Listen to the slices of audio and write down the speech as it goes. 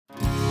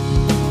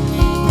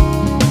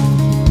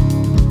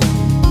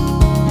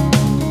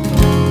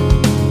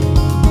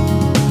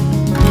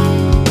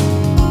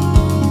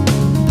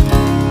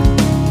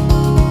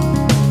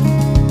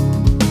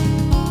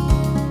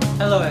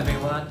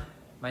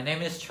My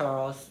name is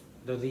Charles,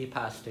 the lead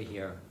pastor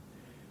here.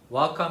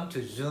 Welcome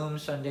to Zoom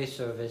Sunday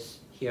service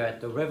here at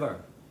the river.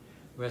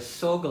 We're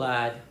so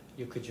glad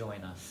you could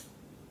join us.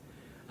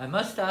 I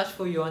must ask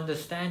for your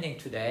understanding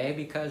today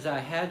because I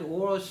had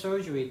oral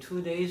surgery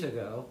 2 days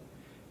ago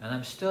and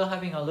I'm still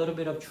having a little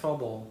bit of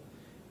trouble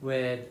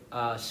with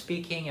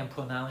speaking and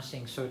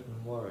pronouncing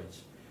certain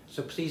words.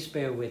 So please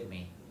bear with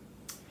me.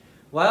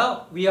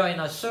 Well, we are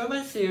in a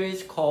sermon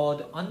series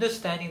called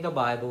Understanding the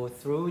Bible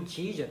Through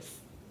Jesus.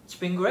 It's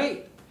been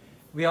great.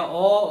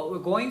 We're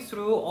going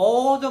through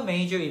all the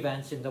major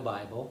events in the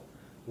Bible,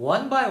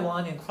 one by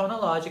one in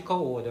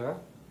chronological order,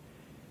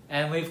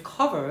 and we've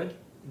covered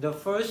the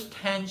first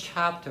 10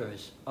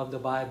 chapters of the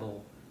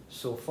Bible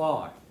so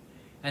far.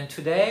 And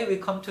today we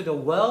come to the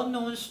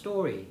well-known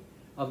story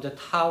of the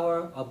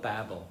Tower of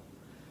Babel.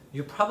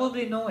 You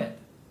probably know it,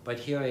 but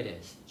here it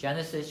is,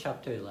 Genesis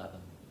chapter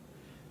 11.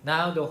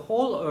 Now the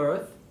whole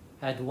earth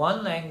had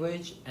one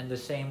language and the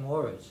same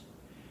words.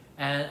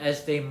 And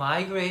as they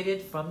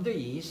migrated from the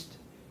east,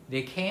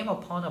 they came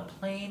upon a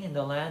plain in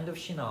the land of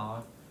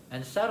Shinar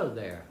and settled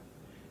there.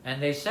 And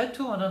they said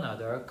to one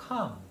another,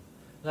 "Come,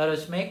 let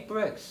us make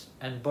bricks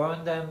and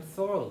burn them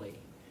thoroughly."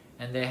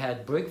 And they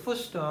had brick for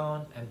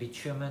stone and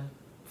bitumen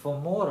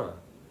for mortar.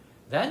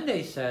 Then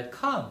they said,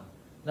 "Come,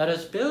 let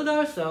us build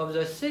ourselves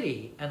a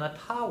city and a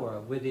tower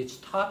with its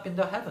top in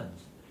the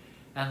heavens.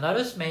 And let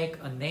us make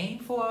a name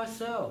for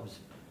ourselves,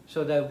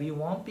 so that we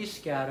won't be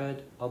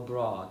scattered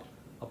abroad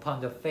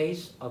upon the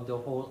face of the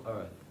whole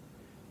earth."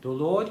 The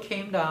Lord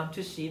came down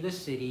to see the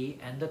city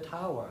and the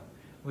tower,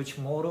 which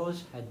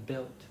mortals had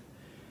built.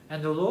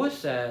 And the Lord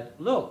said,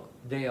 "Look,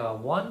 they are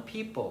one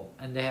people,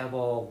 and they have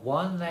all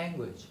one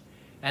language.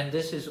 And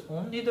this is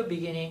only the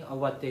beginning of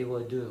what they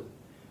will do.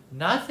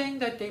 Nothing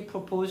that they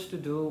propose to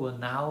do will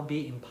now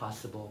be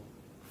impossible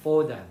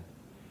for them.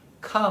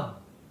 Come,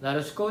 let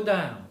us go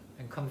down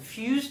and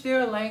confuse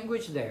their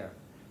language there,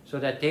 so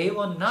that they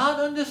will not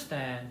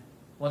understand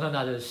one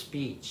another's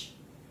speech."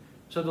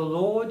 So the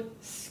Lord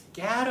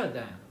scattered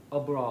them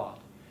abroad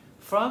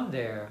from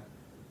there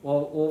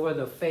or over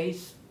the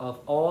face of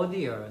all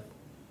the earth,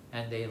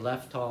 and they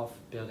left off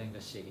building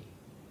the city.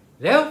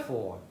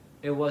 Therefore,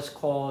 it was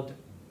called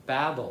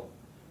Babel,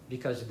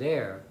 because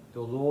there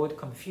the Lord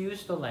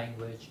confused the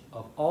language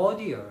of all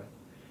the earth,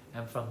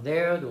 and from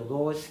there the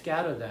Lord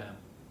scattered them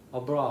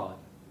abroad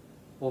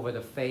over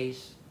the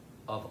face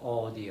of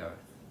all the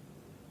earth.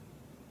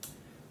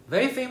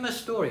 Very famous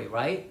story,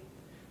 right?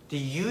 The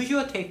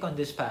usual take on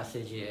this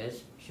passage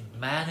is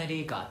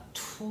humanity got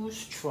too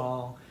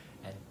strong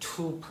and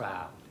too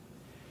proud.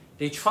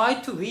 They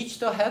tried to reach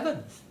the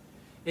heavens.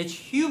 It's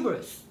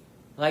hubris,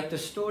 like the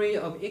story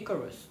of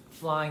Icarus,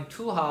 flying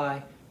too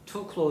high,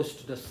 too close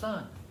to the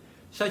sun.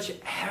 Such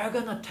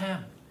arrogant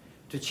attempt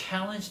to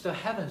challenge the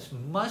heavens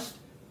must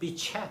be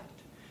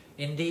checked.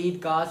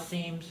 Indeed, God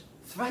seems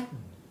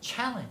threatened,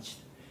 challenged.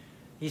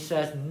 He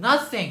says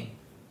nothing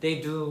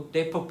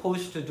they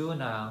propose to do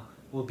now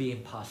will be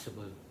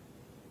impossible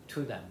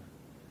to them.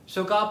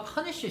 So God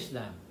punishes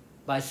them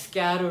by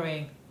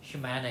scattering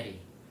humanity.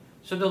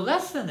 So the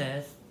lesson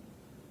is,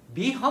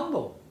 be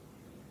humble.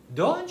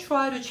 Don't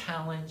try to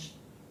challenge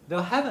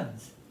the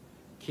heavens.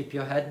 Keep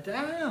your head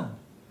down,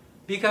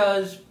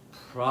 because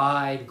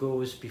pride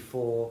goes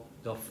before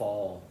the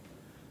fall.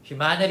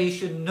 Humanity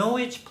should know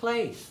its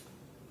place,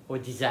 or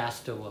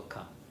disaster will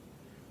come.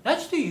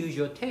 That's the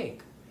usual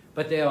take.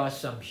 But there are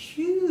some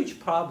huge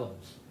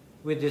problems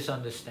with this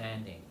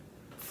understanding.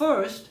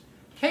 First,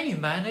 can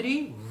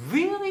humanity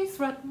really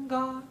threaten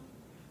God?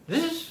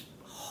 This is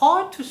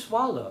hard to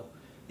swallow,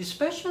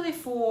 especially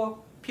for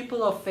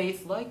people of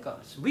faith like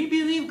us. We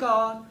believe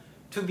God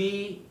to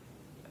be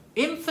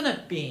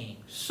infinite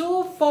being,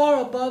 so far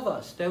above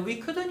us that we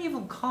couldn't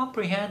even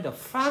comprehend a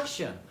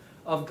fraction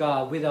of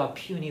God with our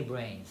puny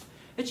brains.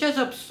 It's as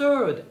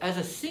absurd as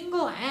a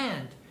single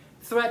ant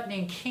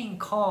threatening King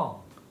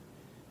Kong.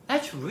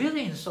 That's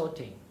really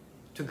insulting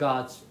to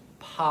God's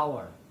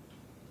power.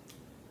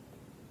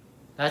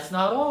 That's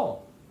not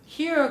all.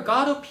 Here,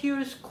 God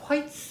appears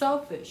quite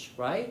selfish,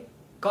 right?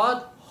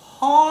 God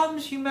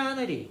harms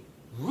humanity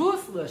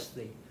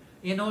ruthlessly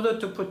in order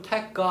to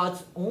protect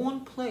God's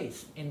own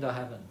place in the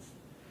heavens.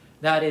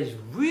 That is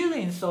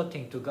really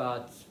insulting to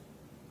God's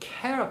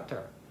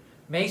character.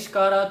 Makes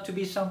God out to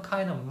be some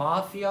kind of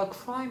mafia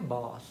crime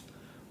boss.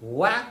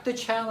 Whack the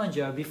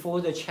challenger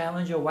before the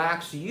challenger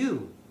whacks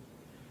you.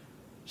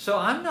 So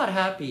I'm not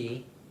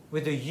happy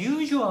with the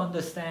usual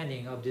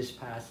understanding of this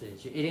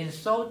passage. It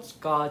insults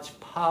God's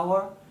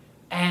power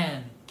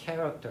and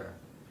character.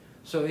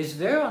 So is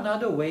there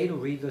another way to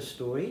read the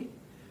story?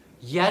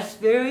 Yes,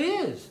 there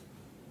is.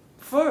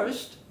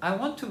 First, I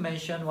want to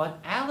mention what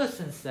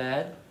Allison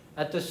said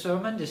at the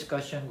sermon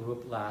discussion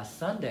group last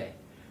Sunday.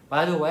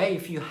 By the way,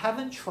 if you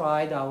haven't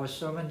tried our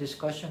sermon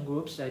discussion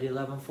groups at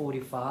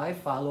 11:45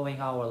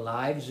 following our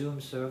live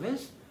Zoom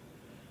service,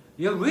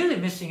 you're really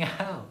missing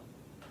out.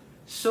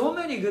 So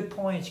many good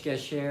points get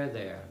shared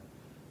there.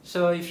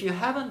 So if you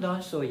haven't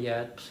done so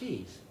yet,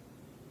 please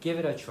give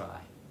it a try.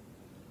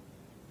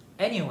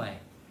 Anyway,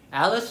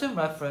 Allison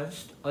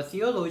referenced a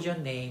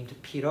theologian named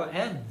Peter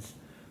Enns,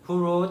 who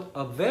wrote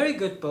a very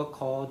good book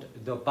called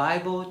The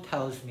Bible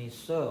Tells Me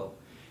So.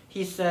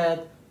 He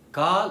said,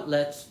 God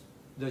lets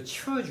the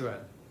children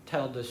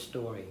tell the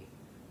story.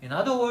 In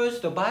other words,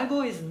 the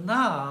Bible is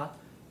not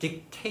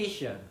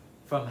dictation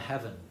from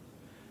heaven.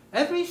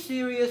 Every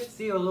serious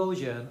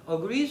theologian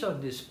agrees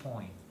on this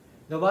point.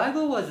 The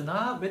Bible was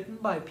not written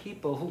by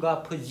people who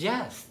got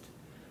possessed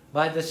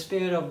by the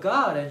Spirit of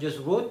God and just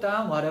wrote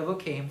down whatever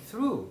came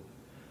through.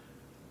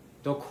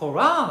 The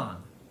Quran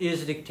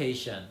is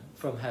dictation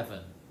from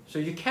heaven. So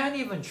you can't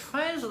even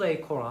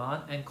translate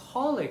Quran and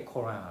call it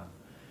Quran,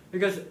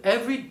 because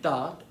every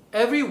dot,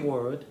 every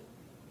word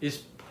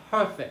is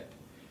perfect.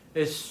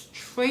 It's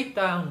straight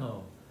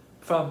download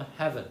from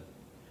heaven.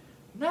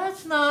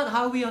 That's not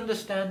how we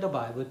understand the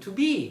Bible to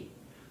be.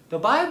 The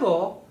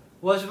Bible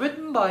was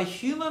written by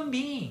human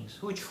beings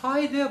who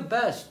tried their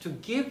best to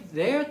give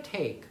their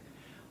take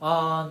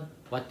on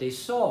what they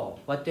saw,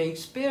 what they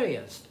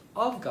experienced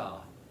of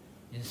God.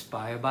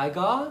 Inspired by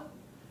God,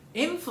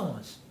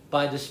 influenced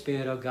by the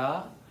Spirit of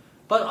God,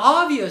 but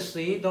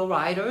obviously the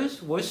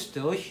writers were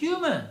still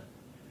human,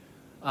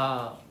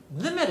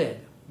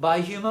 limited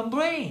by human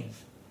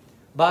brains,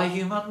 by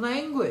human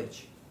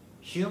language,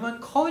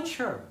 human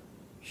culture,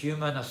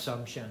 human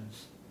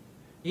assumptions.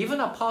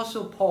 Even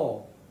Apostle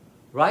Paul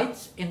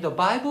writes in the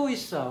Bible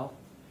itself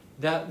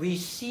that we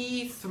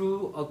see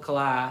through a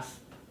glass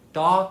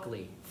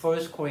darkly.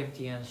 1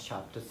 Corinthians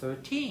chapter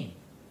 13.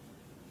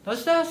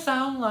 Does that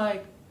sound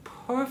like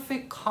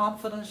perfect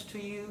confidence to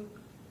you?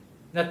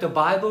 That the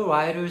Bible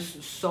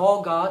writers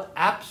saw God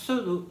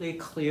absolutely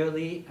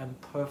clearly and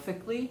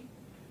perfectly?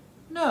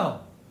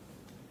 No.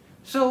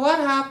 So what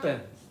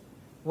happens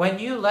when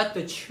you let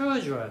the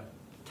children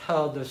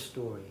tell the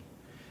story?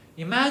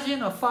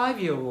 Imagine a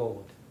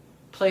 5-year-old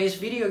plays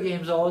video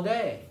games all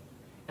day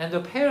and the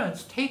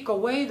parents take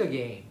away the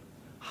game.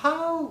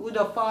 How would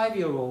a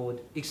 5-year-old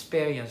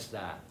experience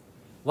that?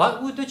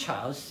 What would the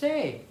child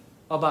say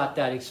about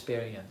that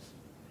experience?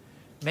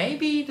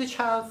 Maybe the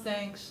child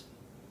thinks,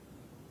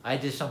 I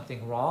did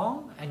something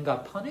wrong and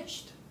got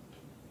punished.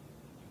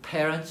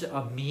 Parents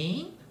are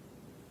mean.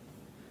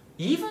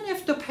 Even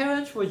if the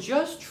parents were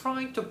just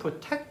trying to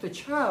protect the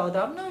child,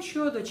 I'm not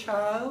sure the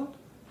child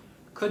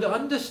could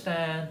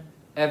understand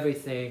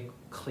everything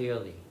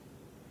clearly.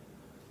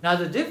 Now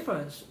the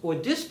difference or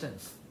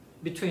distance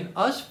between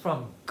us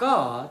from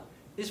God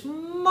is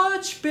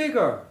much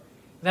bigger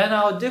than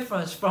our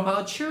difference from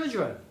our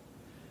children.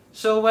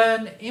 So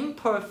when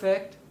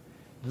imperfect,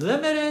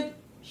 limited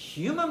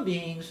human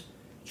beings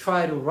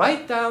try to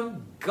write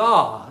down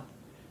God,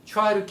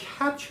 try to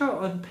capture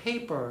on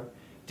paper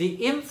the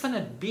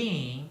infinite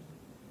being,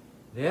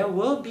 there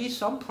will be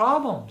some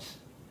problems.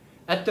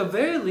 At the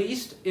very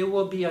least, it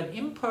will be an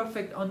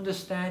imperfect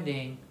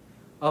understanding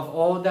of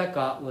all that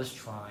God was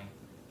trying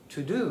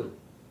to do.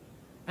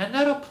 And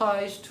that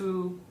applies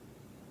to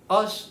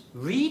us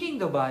reading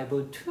the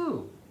Bible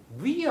too.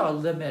 We are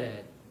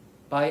limited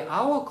by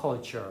our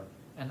culture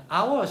and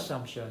our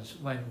assumptions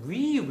when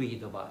we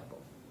read the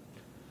Bible.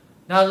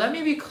 Now let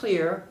me be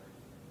clear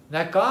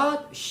that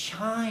God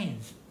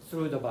shines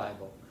through the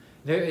Bible.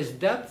 There is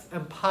depth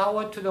and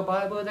power to the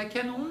Bible that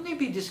can only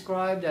be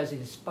described as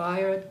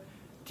inspired,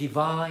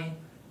 divine,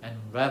 and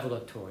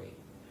revelatory.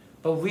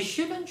 But we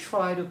shouldn't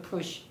try to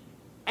push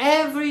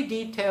every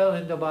detail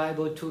in the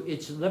Bible to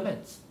its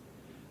limits.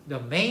 The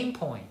main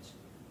points,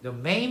 the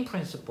main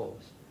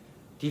principles,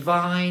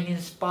 divine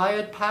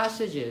inspired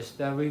passages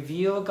that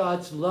reveal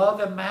God's love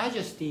and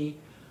majesty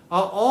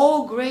are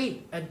all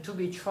great and to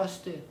be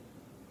trusted.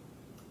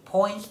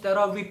 Points that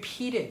are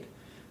repeated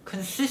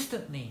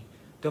consistently,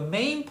 the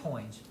main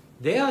points,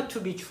 they are to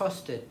be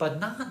trusted, but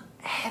not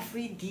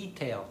every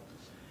detail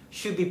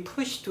should be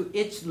pushed to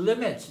its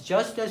limits,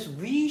 just as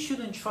we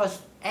shouldn't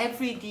trust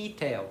every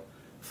detail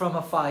from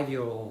a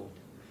 5-year-old.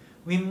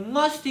 We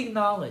must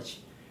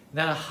acknowledge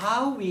that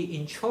how we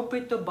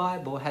interpret the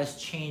Bible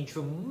has changed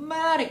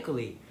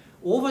dramatically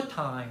over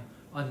time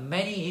on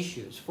many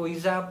issues. For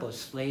example,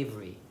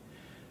 slavery.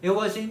 It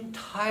was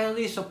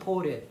entirely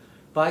supported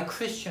by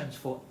Christians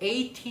for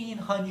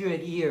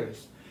 1800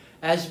 years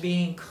as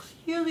being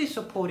clearly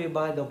supported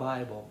by the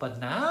Bible. But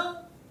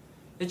now,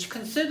 it's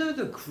considered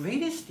the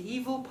greatest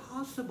evil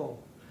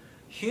possible.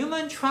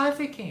 Human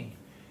trafficking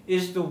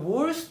is the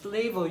worst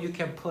label you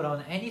can put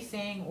on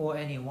anything or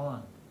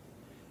anyone.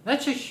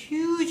 That's a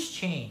huge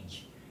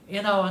change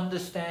in our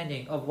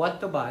understanding of what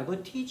the Bible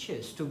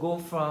teaches, to go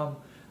from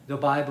the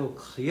Bible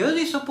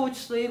clearly supports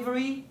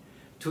slavery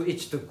to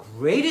it's the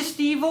greatest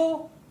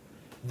evil.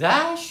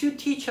 That should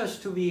teach us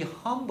to be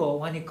humble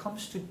when it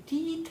comes to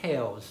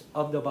details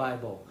of the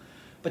Bible.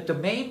 But the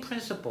main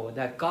principle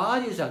that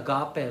God is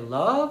agape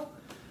love,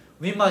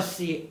 we must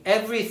see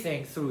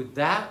everything through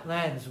that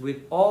lens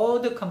with all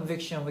the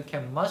conviction we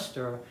can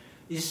muster,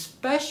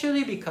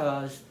 especially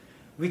because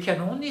we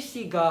can only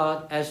see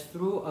God as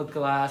through a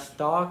glass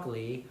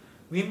darkly.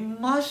 We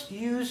must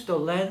use the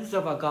lens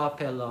of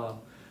agape love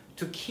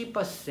to keep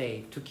us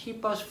safe, to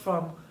keep us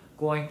from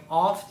going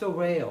off the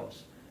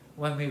rails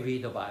when we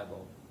read the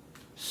Bible.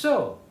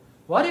 So,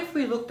 what if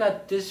we looked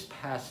at this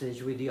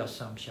passage with the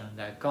assumption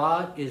that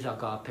God is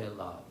agape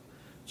love,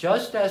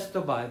 just as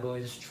the Bible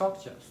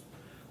instructs us?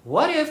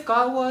 What if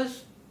God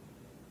was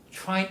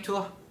trying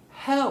to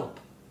help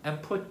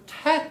and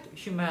protect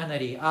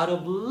humanity out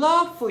of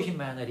love for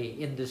humanity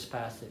in this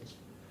passage?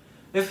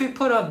 If we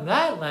put on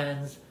that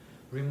lens,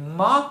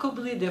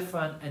 remarkably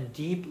different and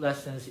deep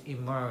lessons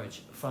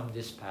emerge from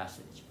this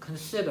passage.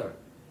 Consider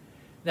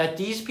that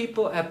these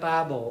people at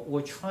Babel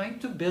were trying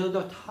to build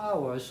a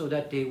tower so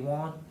that they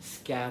won't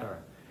scatter,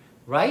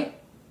 right?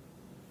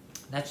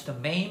 That's the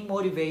main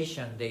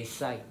motivation they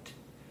cite,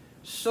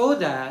 so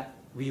that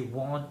we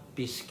won't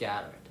be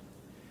scattered.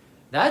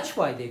 That's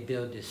why they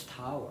built this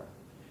tower.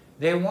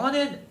 They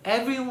wanted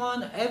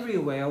everyone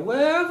everywhere,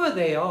 wherever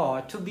they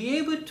are, to be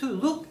able to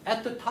look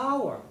at the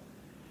tower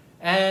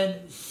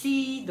and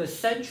see the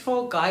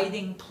central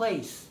guiding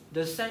place,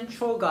 the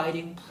central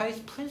guiding place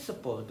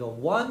principle, the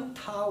one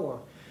tower,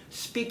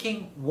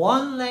 speaking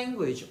one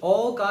language,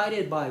 all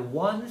guided by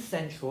one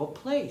central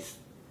place.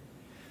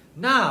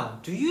 Now,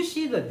 do you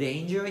see the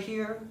danger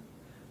here?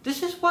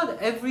 This is what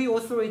every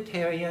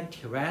authoritarian,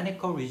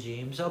 tyrannical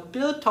regimes are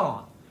built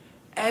on.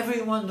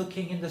 Everyone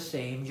looking in the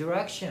same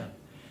direction,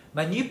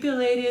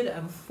 manipulated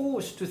and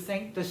forced to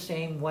think the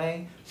same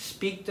way,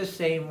 speak the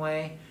same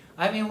way.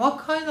 I mean, what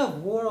kind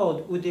of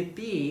world would it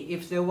be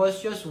if there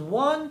was just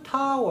one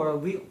tower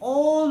we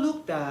all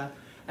looked at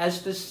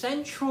as the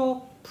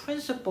central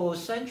principle,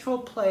 central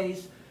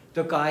place,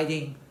 the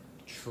guiding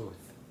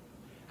truth?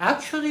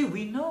 Actually,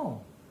 we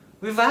know.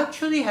 We've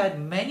actually had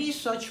many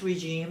such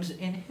regimes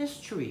in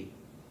history.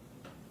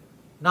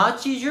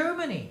 Nazi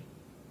Germany,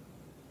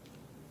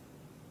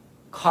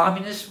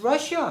 Communist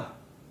Russia,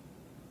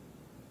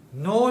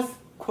 North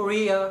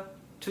Korea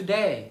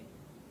today,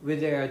 with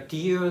their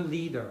dear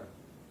leader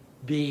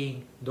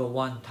being the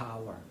one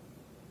tower.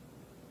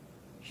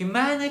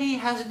 Humanity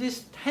has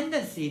this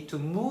tendency to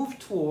move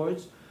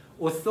towards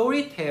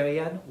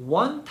authoritarian,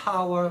 one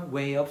tower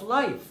way of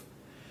life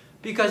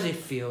because it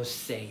feels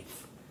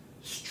safe,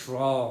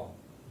 strong,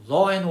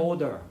 law and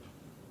order.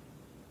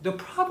 The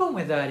problem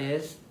with that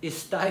is it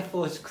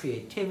stifles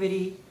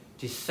creativity,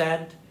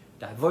 dissent,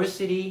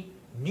 diversity,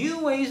 new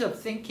ways of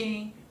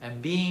thinking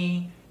and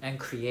being and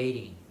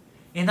creating.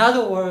 In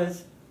other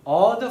words,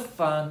 all the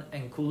fun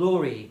and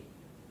glory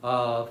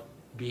of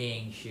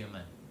being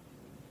human.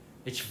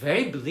 It's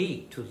very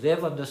bleak to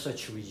live under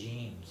such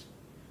regimes.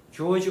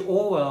 George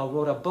Orwell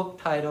wrote a book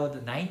titled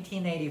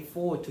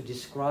 1984 to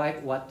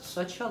describe what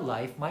such a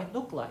life might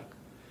look like.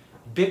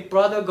 Big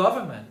brother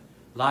government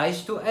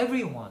lies to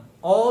everyone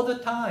all the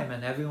time,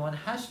 and everyone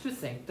has to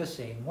think the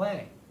same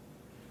way.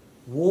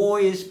 War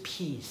is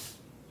peace.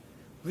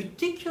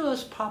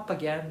 Ridiculous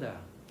propaganda.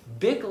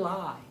 Big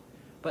lie.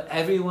 But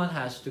everyone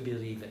has to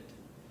believe it.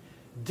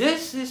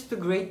 This is the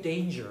great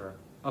danger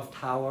of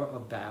Tower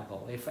of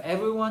Babel. If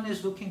everyone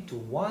is looking to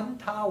one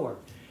tower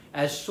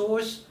as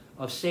source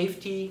of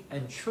safety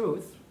and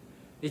truth,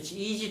 it's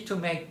easy to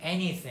make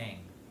anything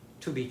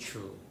to be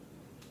true.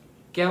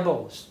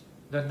 Goebbels,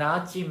 the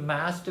Nazi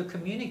master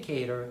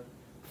communicator,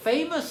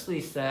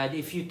 famously said,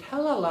 if you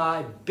tell a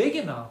lie big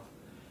enough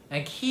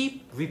and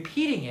keep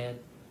repeating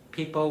it,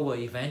 people will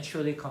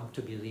eventually come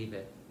to believe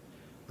it.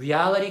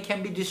 Reality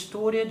can be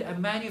distorted and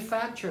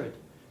manufactured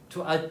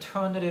to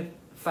alternative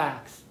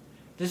facts.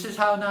 This is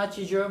how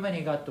Nazi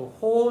Germany got the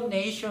whole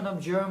nation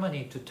of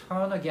Germany to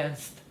turn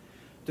against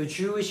the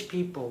Jewish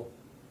people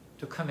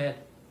to commit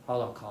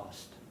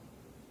Holocaust.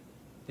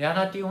 They are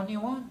not the only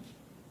ones.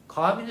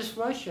 Communist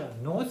Russia,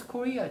 North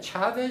Korea,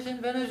 Chavez in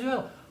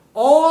Venezuela,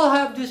 all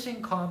have this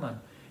in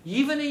common.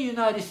 Even in the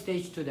United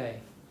States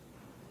today.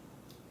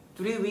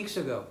 3 weeks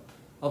ago,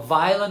 a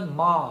violent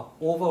mob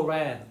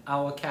overran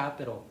our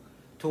capital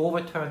to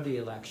overturn the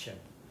election,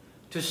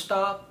 to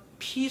stop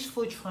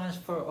peaceful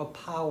transfer of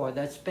power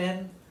that's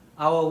been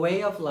our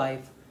way of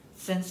life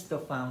since the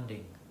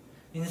founding.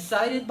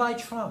 Incited by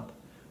Trump,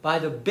 by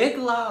the big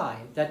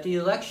lie that the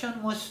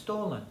election was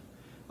stolen,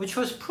 which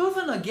was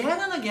proven again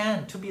and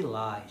again to be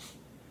lies.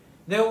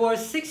 There were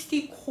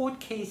 60 court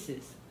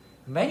cases,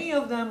 many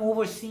of them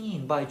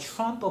overseen by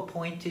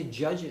Trump-appointed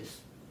judges.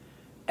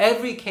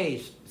 Every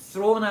case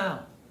thrown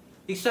out,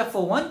 except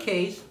for one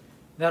case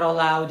that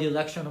allowed the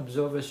election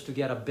observers to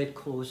get a bit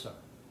closer,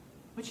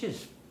 which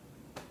is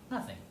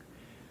nothing.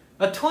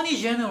 Attorney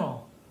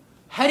General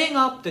heading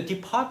up the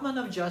Department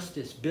of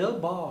Justice, Bill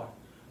Barr,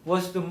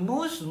 was the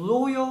most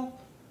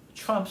loyal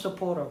Trump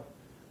supporter.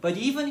 But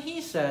even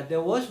he said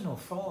there was no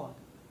fraud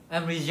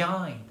and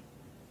resigned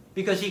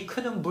because he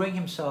couldn't bring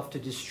himself to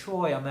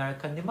destroy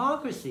American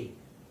democracy.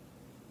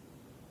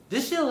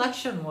 This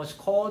election was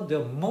called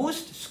the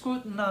most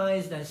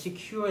scrutinized and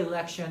secure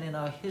election in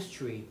our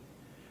history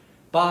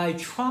by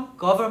Trump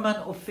government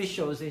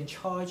officials in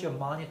charge of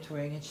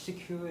monitoring its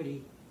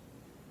security.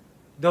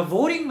 The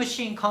voting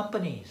machine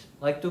companies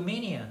like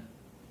Dominion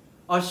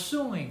are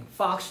suing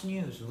Fox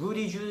News,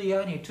 Rudy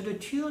Giuliani, to the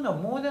tune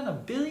of more than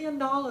 $1 billion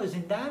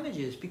in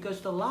damages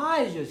because the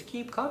lies just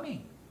keep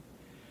coming.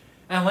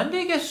 And when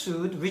they get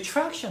sued,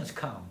 retractions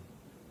come.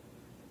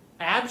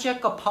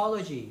 abject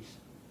apologies.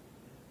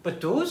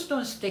 But those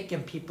don't stick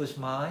in people's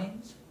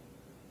minds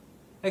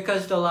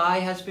because the lie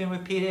has been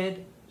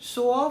repeated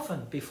so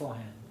often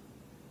beforehand.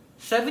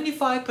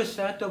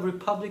 75% of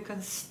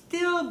Republicans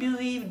still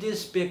believe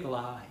this big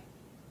lie.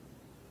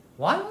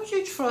 Why would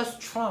you trust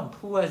Trump,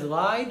 who has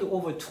lied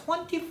over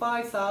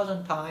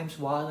 25,000 times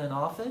while in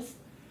office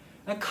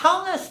and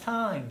countless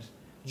times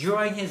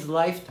during his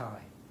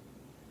lifetime?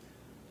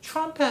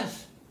 Trump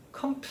has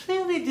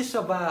completely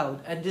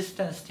disavowed and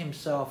distanced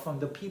himself from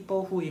the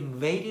people who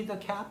invaded the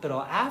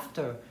Capitol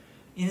after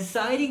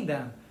inciting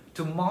them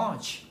to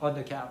march on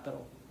the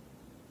Capitol.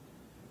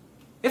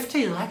 If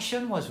the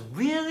election was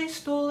really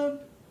stolen,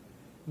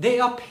 they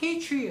are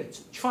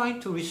patriots trying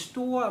to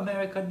restore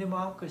American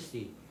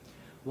democracy.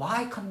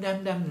 Why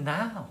condemn them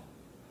now?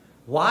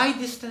 Why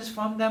distance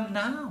from them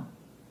now?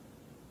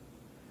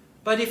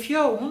 But if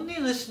you're only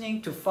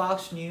listening to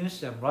Fox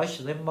News and Rush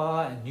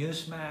Limbaugh and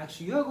Newsmax,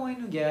 you're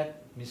going to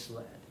get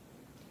misled.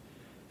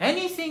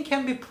 Anything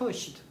can be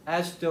pushed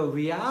as the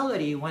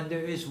reality when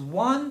there is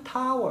one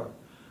tower,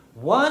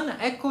 one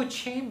echo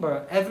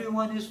chamber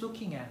everyone is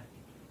looking at,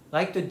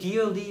 like the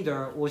dear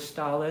leader or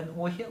Stalin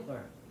or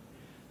Hitler.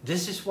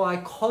 This is why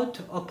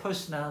cult of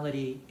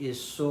personality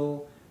is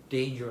so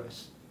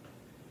dangerous.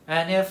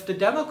 And if the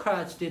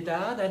Democrats did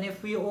that, and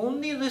if we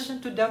only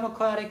listen to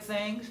democratic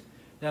things,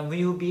 then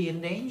we will be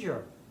in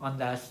danger on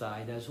that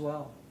side as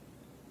well.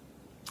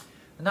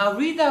 Now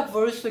read that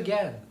verse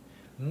again.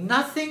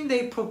 Nothing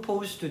they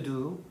propose to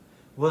do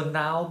will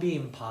now be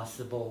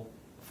impossible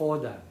for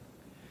them.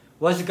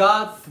 Was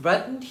God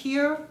threatened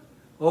here,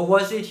 or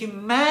was it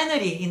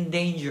humanity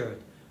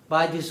endangered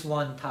by this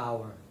one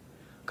tower?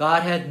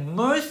 God had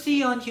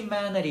mercy on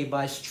humanity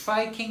by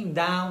striking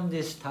down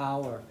this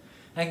tower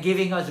and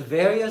giving us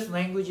various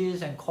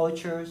languages and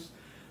cultures,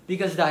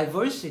 because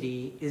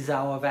diversity is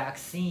our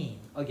vaccine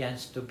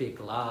against the big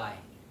lie.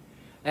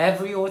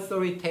 Every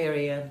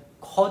authoritarian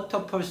cult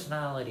of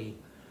personality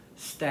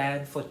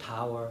stands for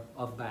Tower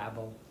of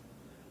Babel.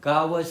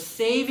 God was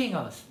saving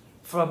us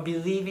from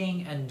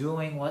believing and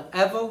doing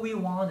whatever we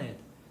wanted,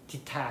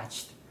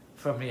 detached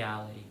from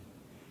reality.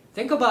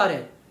 Think about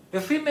it.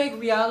 If we make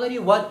reality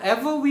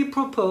whatever we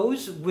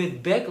propose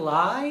with big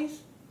lies,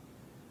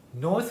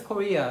 North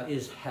Korea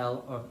is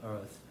hell on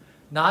earth.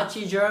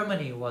 Nazi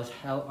Germany was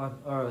hell on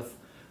earth.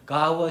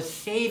 God was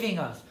saving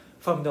us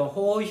from the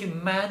whole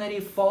humanity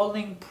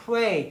falling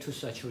prey to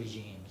such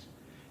regimes.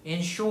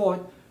 In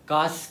short,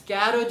 God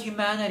scattered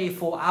humanity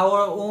for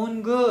our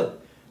own good,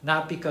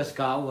 not because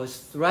God was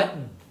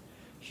threatened.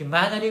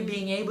 Humanity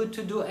being able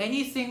to do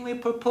anything we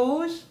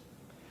propose,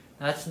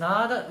 that's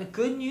not a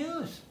good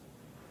news.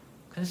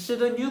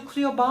 Consider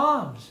nuclear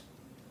bombs.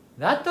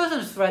 That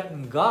doesn't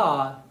threaten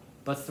God,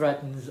 but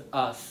threatens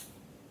us.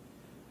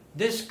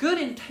 This good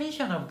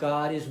intention of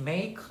God is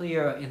made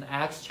clear in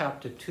Acts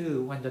chapter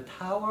 2 when the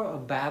Tower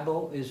of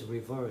Babel is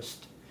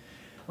reversed.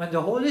 When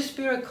the Holy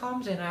Spirit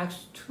comes in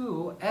Acts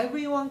 2,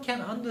 everyone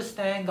can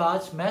understand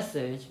God's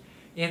message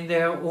in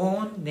their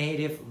own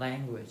native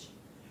language.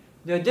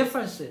 Their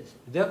differences,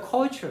 their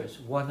cultures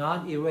were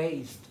not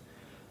erased.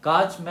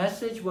 God's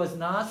message was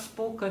not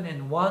spoken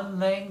in one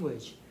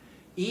language.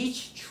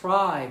 Each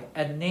tribe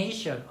and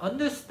nation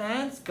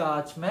understands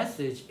God's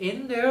message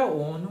in their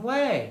own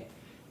way.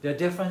 The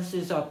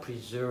differences are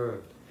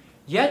preserved.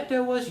 Yet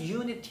there was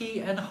unity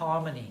and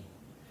harmony.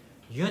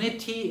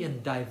 Unity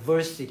in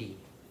diversity.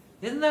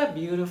 Isn't that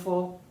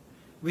beautiful?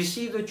 We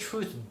see the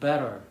truth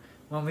better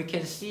when we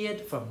can see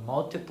it from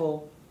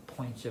multiple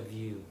points of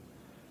view.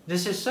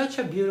 This is such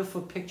a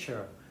beautiful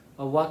picture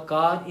of what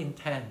God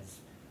intends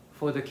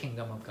for the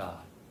kingdom of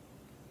God.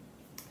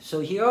 So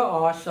here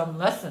are some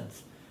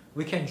lessons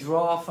we can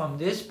draw from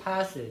this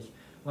passage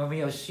when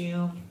we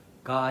assume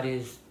God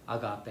is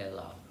agape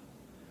love.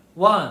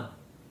 1.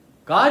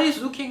 God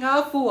is looking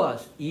out for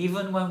us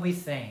even when we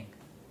think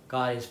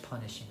God is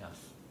punishing us.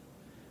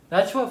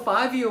 That's what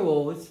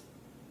 5-year-olds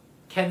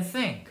can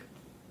think.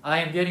 I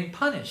am getting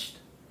punished,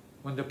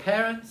 when the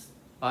parents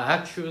are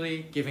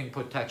actually giving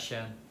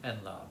protection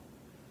and love.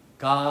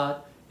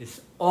 God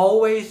is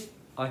always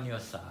on your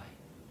side.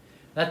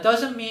 That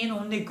doesn't mean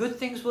only good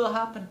things will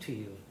happen to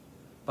you,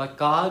 but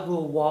God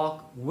will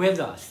walk with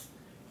us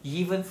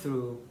even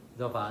through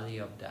the valley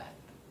of death.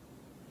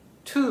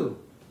 2.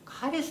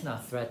 God is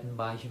not threatened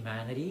by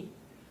humanity.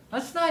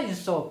 Let's not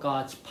insult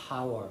God's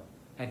power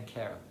and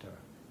character.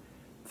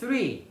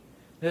 3.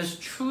 There's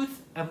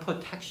truth and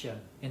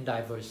protection in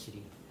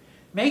diversity.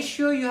 Make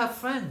sure you have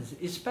friends,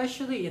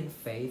 especially in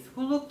faith,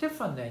 who look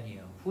different than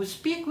you, who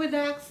speak with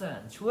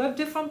accents, who have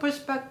different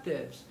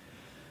perspectives.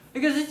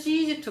 Because it's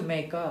easy to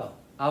make up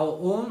our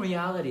own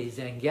realities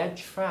and get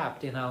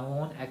trapped in our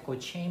own echo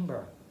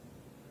chamber.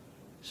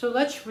 So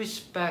let's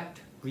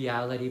respect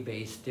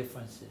reality-based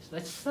differences.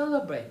 Let's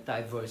celebrate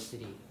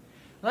diversity.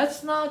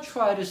 Let's not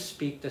try to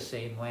speak the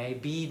same way,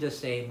 be the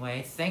same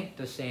way, think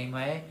the same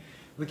way.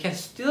 We can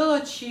still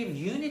achieve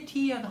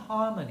unity and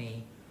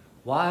harmony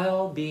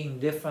while being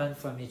different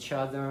from each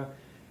other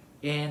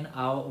in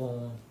our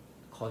own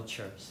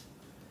cultures.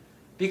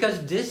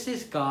 because this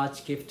is God's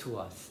gift to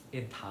us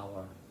in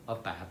Tower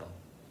of Babel.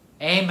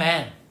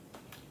 Amen.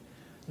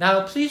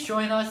 Now please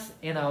join us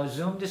in our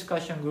Zoom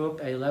discussion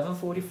group at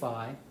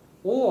 11:45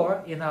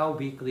 or in our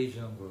weekly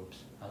Zoom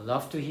groups. I'd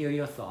love to hear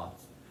your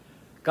thoughts.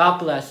 God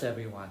bless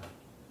everyone.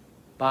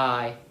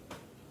 Bye.